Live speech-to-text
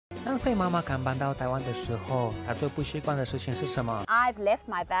当费妈妈刚搬到台湾的时候，她最不习惯的事情是什么？ I've left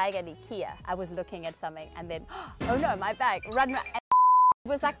my bag at IKEA. I was looking at something and then, oh no, my bag, run. It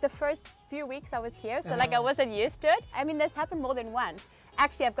was like the first few weeks I was here, so like I wasn't used to it. I mean, this happened more than once.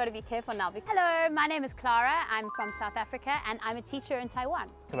 Actually, I've got to be careful now. Hello, my name is Clara. I'm from South Africa and I'm a teacher in Taiwan.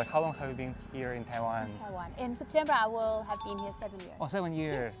 So like how long have you been here in Taiwan? In September, I will have been here 7 years. Oh, 7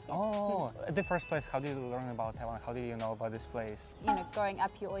 years. Yes. Oh, at the first place, how did you learn about Taiwan? How did you know about this place? You know, growing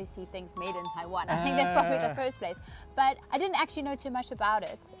up, you always see things made in Taiwan. I think that's probably the first place. But I didn't actually know too much about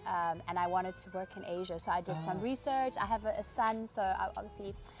it. And I wanted to work in Asia, so I did some research. I have a son, so I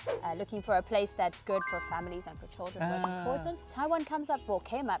obviously looking for a place that's good for families and for children was important. Taiwan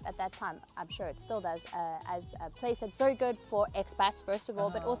came up at that time, I'm sure it still does, as a place that's very good for expats, first of all,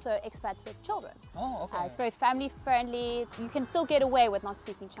 but also expats with children. Oh, okay. It's very family friendly. You can still get away with not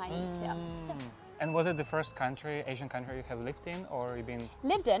speaking Chinese. Yeah. And was it the first country, Asian country you have lived in, or you been?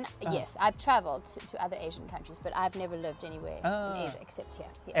 Lived in, yes. I've traveled to other Asian countries, but I've never lived anywhere in Asia except here.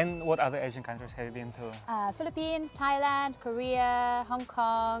 Yeah. And what other Asian countries have you been to? Philippines, Thailand, Korea, Hong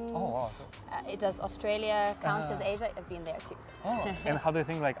Kong. Oh, wow. Does Australia count as Asia? I've been there too. Oh, and how do you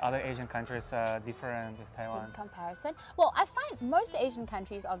think like other Asian countries are different with Taiwan? In comparison? Well, I find most Asian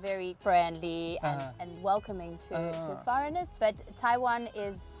countries are very friendly and welcoming to foreigners, but Taiwan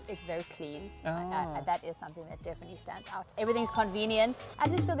is very clean. That is something that definitely stands out. Everything's convenient. I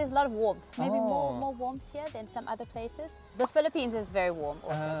just feel there's a lot of warmth. Maybe more warmth here than some other places. The Philippines is very warm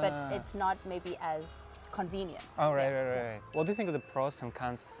also, but it's not maybe as convenient. Oh, right. What do you think of the pros and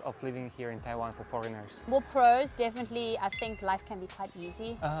cons of living here in Taiwan for foreigners? Well, pros, definitely, I think life can be quite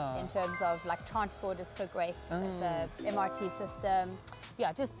easy in terms of like transport is so great, the MRT system,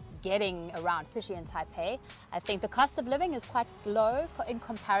 yeah, just getting around, especially in Taipei. I think the cost of living is quite low in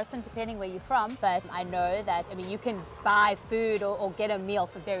comparison depending where you're from, but I know that, I mean, you can buy food or get a meal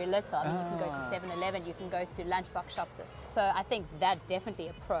for very little. I mean, you can go to 7-Eleven, you can go to lunchbox shops. So I think that's definitely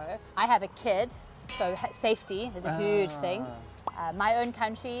a pro. I have a kid, so safety is a huge thing. My own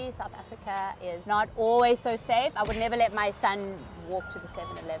country, South Africa, is not always so safe. I would never let my son walk to the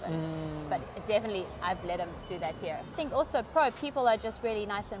 7-Eleven, but definitely I've let him do that here. I think also people are just really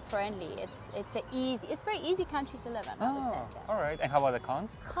nice and friendly. It's a very easy country to live in, I would say. Yeah. All right, and how about the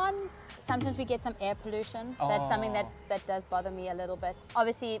cons? Cons, sometimes we get some air pollution. That's something that does bother me a little bit.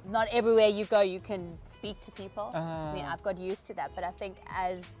 Obviously, not everywhere you go you can speak to people. I mean, I've got used to that, but I think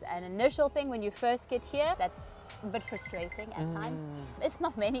as an initial thing when you first get here, that's a bit frustrating at times. It's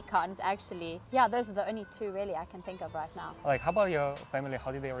not many cons actually. Yeah, those are the only two really I can think of right now. Like how about your family?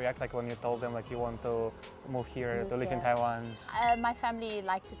 How did they react like when you told them like you want to move here to live in Taiwan? My family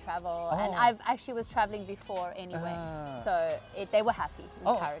like to travel and I've actually was traveling before anyway. So they were happy,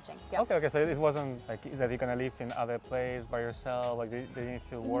 encouraging. Yeah. Okay, so it wasn't like that you're gonna live in other place by yourself, like they didn't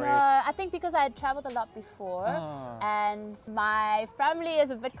feel worried? No, I think because I had traveled a lot before and my family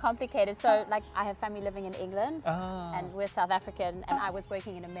is a bit complicated. So like I have family living in England and we're South African and I was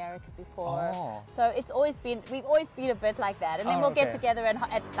working in America before. So we've always been a bit like that. And then we'll get together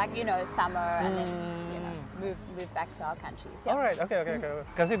at like, you know, summer and then, you know, move back to our countries. Yeah. All right, okay.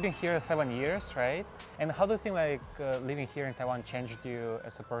 Because you've been here 7 years, right? And how do you think like living here in Taiwan changed you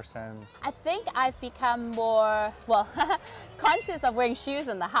as a person? I think I've become more, well, conscious of wearing shoes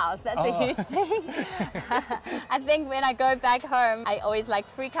in the house. That's a huge thing. I think when I go back home, I always like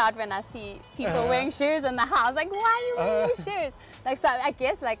freak out when I see people wearing shoes in the house. Like, why are you wearing your shoes? Like, so I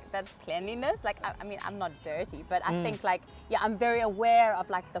guess like that's cleanliness. Like, I mean, I'm not dirty, but I think like, yeah, I'm very aware of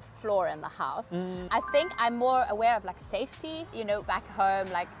like the floor in the house. I think I'm more aware of like safety, you know, back home,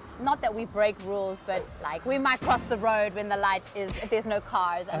 like, not that we break rules, but like we might cross the road when the light is, if there's no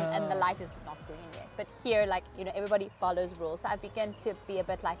cars and the light is not green yet. But here, like, you know, everybody follows rules. So I began to be a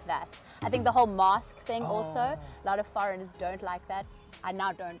bit like that. I think the whole mask thing also, a lot of foreigners don't like that. I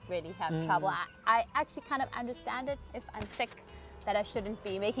now don't really have trouble. I actually kind of understand it if I'm sick, that I shouldn't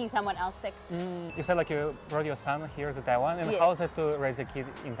be making someone else sick. You said like you brought your son here to Taiwan, and how is it to raise a kid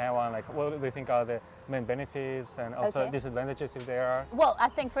in Taiwan? Like, what do you think are the main benefits and also disadvantages if there are? Well, I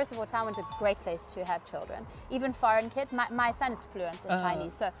think first of all, Taiwan's a great place to have children. Even foreign kids, my son is fluent in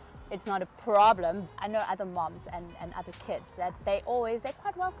Chinese, so it's not a problem. I know other moms and other kids that they're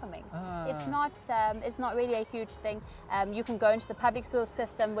quite welcoming. It's not really a huge thing. You can go into the public school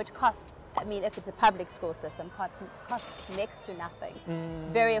system, which costs, I mean, if it's a public school system, costs next to nothing. It's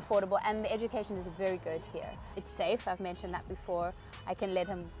very affordable and the education is very good here. It's safe, I've mentioned that before. I can let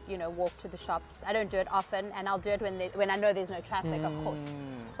him, you know, walk to the shops. I don't do it often and I'll do it when I know there's no traffic, of course.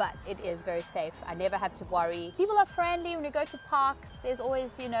 But it is very safe. I never have to worry. People are friendly when you go to parks. There's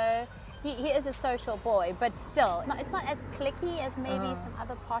always, you know, He is a social boy, but still, it's not as cliquey as maybe some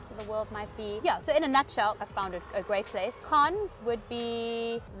other parts of the world might be. Yeah, so in a nutshell, I found it a great place. Cons would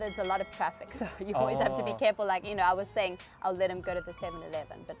be there's a lot of traffic, so you always have to be careful. Like, you know, I was saying I'll let him go to the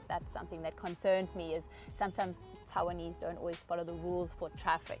 7-Eleven, but that's something that concerns me is sometimes Taiwanese don't always follow the rules for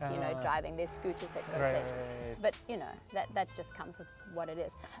traffic, you know, driving their scooters that go places. But, you know, that just comes with what it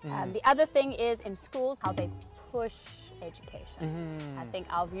is. The other thing is in schools, how they push education. I think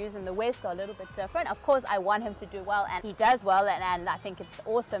our views in the West are a little bit different. Of course, I want him to do well, and he does well, and I think it's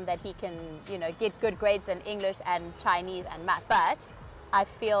awesome that he can, you know, get good grades in English and Chinese and math. But I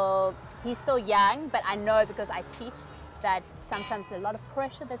feel he's still young, but I know because I teach that sometimes a lot of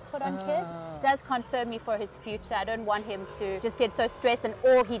pressure that's put on kids does concern me for his future. I don't want him to just get so stressed and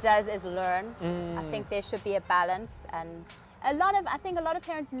all he does is learn. I think there should be a balance, and I think a lot of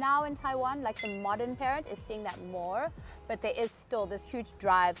parents now in Taiwan, like the modern parent, is seeing that more, but there is still this huge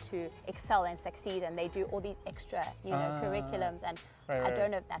drive to excel and succeed, and they do all these extra, you know, curriculums, and I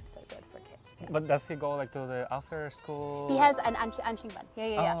don't know if that's so good for kids. Yeah. But does he go like to the after school? He has an Anqingban,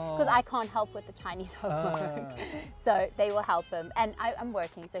 because I can't help with the Chinese homework, so they will help him, and I'm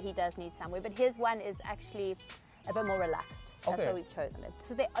working, so he does need somewhere, but his one is actually a bit more relaxed. That's why we've chosen it.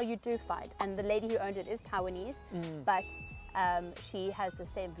 So you do fight, and the lady who owned it is Taiwanese, but she has the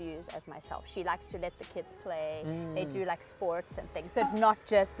same views as myself. She likes to let the kids play. They do like sports and things. So it's not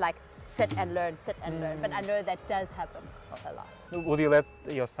just like sit and learn. But I know that does happen a lot. Would you let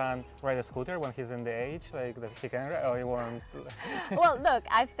your son ride a scooter when he's in the age like that he can ride, or you won't? Well, look,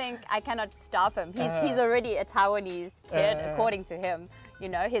 I think I cannot stop him. He's already a Taiwanese kid, according to him. You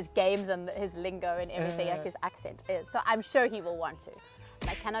know, his games and his lingo and everything, like his accent is. So I'm sure he will want to.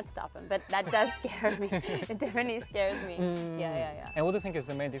 I cannot stop him, but that does scare me. It definitely scares me. Yeah. And what do you think is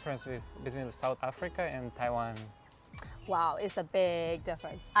the main difference between South Africa and Taiwan? Wow, it's a big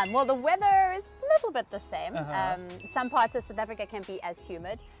difference. Well, the weather is a little bit the same. Some parts of South Africa can be as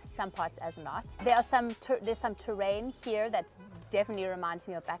humid, some parts as not. There's some terrain here that definitely reminds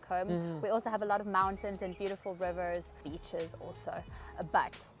me of back home. We also have a lot of mountains and beautiful rivers, beaches also.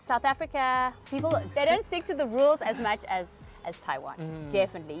 But South Africa, people, they don't stick to the rules as much as Taiwan.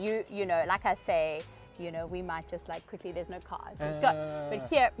 Definitely. You know, like I say, you know, we might just like quickly, there's no cars, let's go. But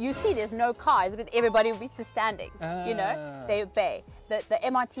here, you see there's no cars, but everybody will be just standing, you know, they obey. The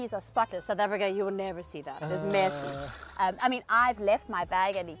MRTs are spotless. South Africa, you will never see that. It's messy. I mean, I've left my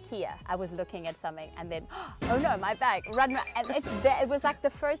bag at IKEA. I was looking at something and then, oh no, my bag, run, and it's there. It was like the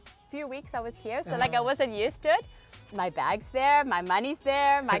first few weeks I was here, so like I wasn't used to it. My bag's there, my money's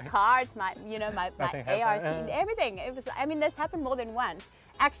there, my cards, my ARC, everything. It was, I mean, this happened more than once.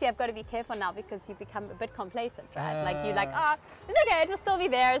 Actually, I've got to be careful now because you become a bit complacent, right? Like you're like, oh, it's okay, it will still be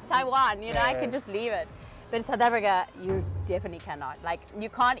there, it's Taiwan, you know, I can just leave it. But in South Africa, you definitely cannot. Like, you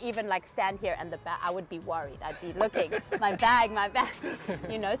can't even like stand here and the bag, I would be worried. I'd be looking, my bag,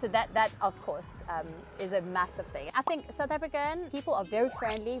 you know, so that of course is a massive thing. I think South African people are very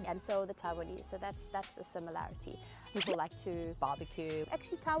friendly, and so are the Taiwanese, so that's a similarity. People like to barbecue.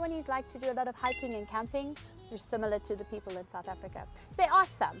 Actually, Taiwanese like to do a lot of hiking and camping, which is similar to the people in South Africa. So there are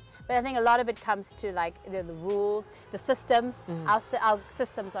some, but I think a lot of it comes to like the rules, the systems. Our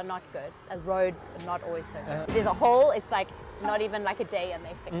systems are not good. Roads are not always so good. There's a hole, it's like not even like a day and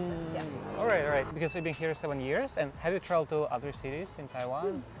they fixed it. Yeah. All right. Because we've been here 7 years, and have you traveled to other cities in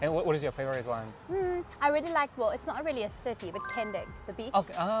Taiwan? And what is your favorite one? I really liked, well, it's not really a city, but Kending, the beach.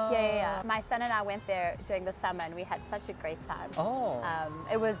 Okay. Yeah. My son and I went there during the summer and we had such a great time.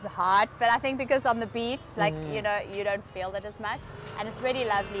 It was hot, but I think because on the beach, like, you know, you don't feel it as much, and it's really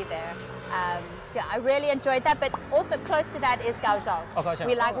lovely there. Yeah, I really enjoyed that, but also close to that is Kaohsiung.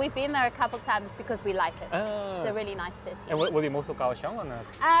 Kaohsiung. We've been there a couple times because we like it. It's a really nice city. And will you move to Kaohsiung or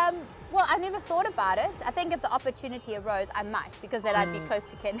not? Well, I've never thought about it. I think if the opportunity arose, I might, because then I'd be close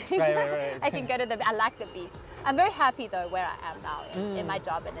to Kending. Right. I can go to I like the beach. I'm very happy though where I am now in my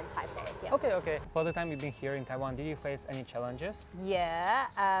job and in Taipei. Yeah. Okay. For the time you've been here in Taiwan, did you face any challenges? Yeah,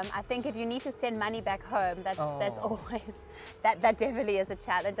 I think if you need to send money back home, that's always that definitely is a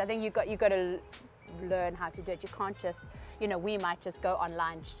challenge. I think you got to learn how to do it. You can't just, you know, we might just go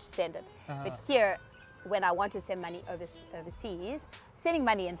online, send it. But here, when I want to send money overseas, sending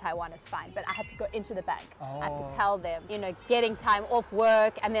money in Taiwan is fine, but I have to go into the bank. I have to tell them, you know, getting time off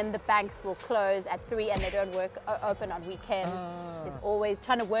work, and then the banks will close at 3 and they don't open on weekends. It's always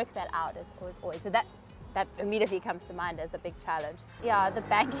trying to work that out. Is always. So that immediately comes to mind as a big challenge. Yeah, the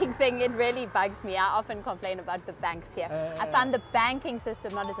banking thing, it really bugs me. I often complain about the banks here. I find the banking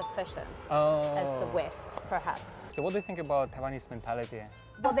system not as efficient as the West, perhaps. So what do you think about Taiwanese mentality?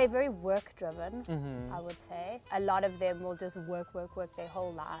 Well, they're very work-driven, I would say. A lot of them will just work their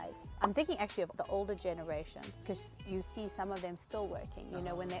whole lives. I'm thinking actually of the older generation, because you see some of them still working, you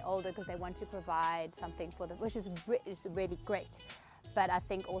know, when they're older, because they want to provide something for them, which is really great. But I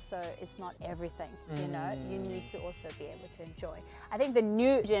think also it's not everything, you know, you need to also be able to enjoy. I think the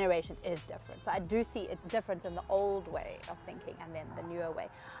new generation is different. So I do see a difference in the old way of thinking and then the newer way.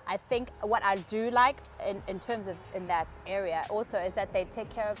 I think what I do like in terms of in that area also is that they take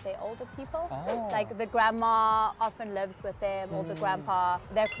care of their older people. Like the grandma often lives with them or the grandpa,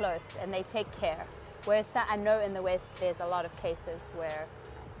 they're close and they take care. Whereas I know in the West there's a lot of cases where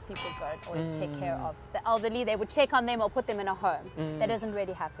people don't always take care of the elderly. They would check on them or put them in a home. That doesn't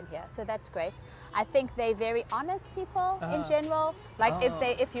really happen here, so that's great. I think they're very honest people in general. Like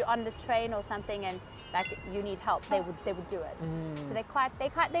if you're on the train or something and like you need help, they would do it. So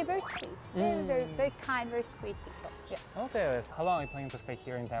they're very sweet. They're very kind, very sweet people. Yeah. Okay, so how long are you planning to stay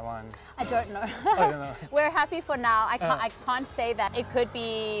here in Taiwan? I don't know. I don't know. We're happy for now. I can't say that it could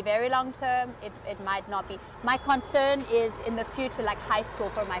be very long term. It might not be. My concern is in the future, like high school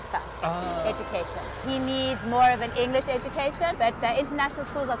for my son, education. He needs more of an English education, but the international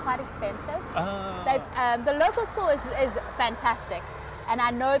schools are quite expensive. The local school is fantastic. And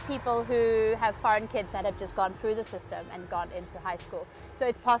I know people who have foreign kids that have just gone through the system and gone into high school. So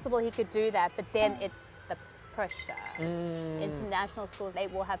it's possible he could do that, but then it's the pressure. International schools, they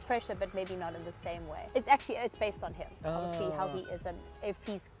will have pressure, but maybe not in the same way. It's based on him. I'll see how he is, and if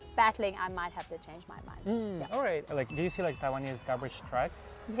he's battling, I might have to change my mind. Yeah. All right. Like, do you see like Taiwanese garbage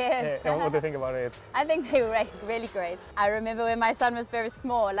trucks? Yes. What do you think about it? I think they were really great. I remember when my son was very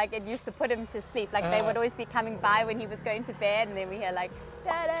small, like it used to put him to sleep. Like they would always be coming by when he was going to bed, and then we hear like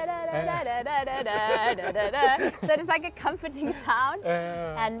da da da da da da da da da da da. So it's like a comforting sound.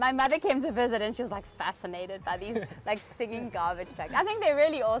 And my mother came to visit, and she was like fascinated by these like singing garbage trucks. I think they're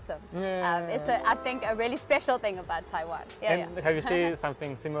really awesome. It's I think a really special thing about Taiwan. And have you seen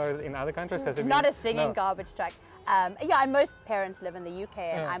something similar in other countries? Not a singing garbage truck. Yeah, and most parents live in the UK,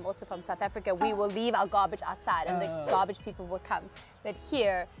 and I'm also from South Africa. We will leave our garbage outside, and the garbage people will come. But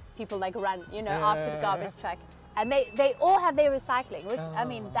here, people like run, you know, after the garbage truck. And they all have their recycling, which, I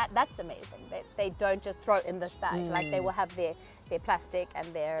mean, that's amazing. They don't just throw it in this bag. Like, they will have their plastic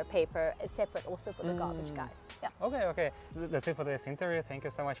and their paper separate also for the garbage guys. Yeah. Okay. That's it for this interview. Thank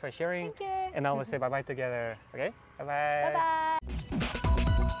you so much for sharing. Thank you. And now let's say bye-bye together. Okay? Bye-bye. Bye-bye.